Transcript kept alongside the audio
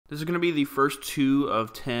This is going to be the first 2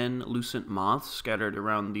 of 10 Lucent Moths scattered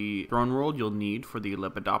around the throne world you'll need for the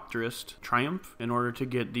Lepidopterist Triumph in order to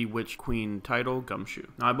get the Witch Queen title, Gumshoe.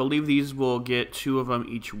 Now I believe these will get 2 of them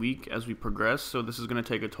each week as we progress, so this is going to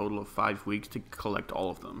take a total of 5 weeks to collect all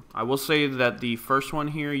of them. I will say that the first one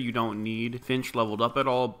here you don't need Finch leveled up at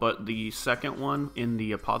all, but the second one in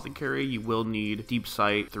the Apothecary you will need Deep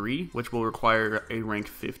Sight 3, which will require a rank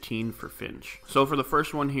 15 for Finch. So for the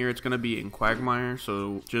first one here, it's going to be in Quagmire,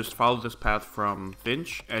 so just follow this path from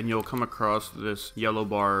Finch and you'll come across this yellow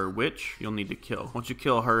bar witch you'll need to kill. Once you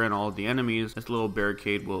kill her and all of the enemies, this little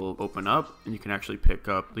barricade will open up and you can actually pick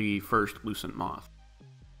up the first Lucent Moth.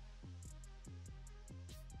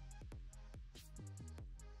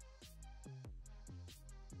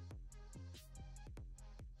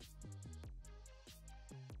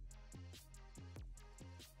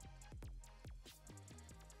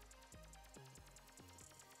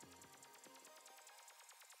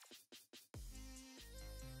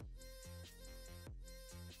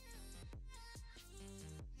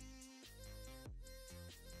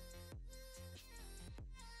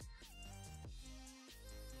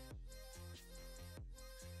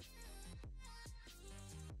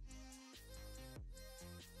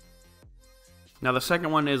 Now the second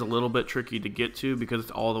one is a little bit tricky to get to because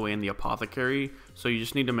it's all the way in the Apothecary, so you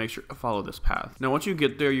just need to make sure to follow this path. Now once you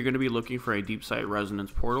get there, you're going to be looking for a Deep Sight Resonance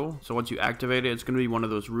portal, so once you activate it, it's going to be one of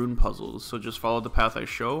those rune puzzles, so just follow the path I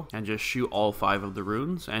show and just shoot all 5 of the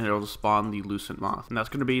runes and it'll spawn the Lucent Moth. And that's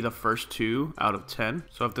going to be the first 2 out of 10,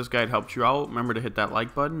 so if this guide helped you out, remember to hit that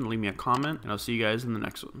like button, leave me a comment, and I'll see you guys in the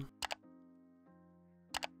next one.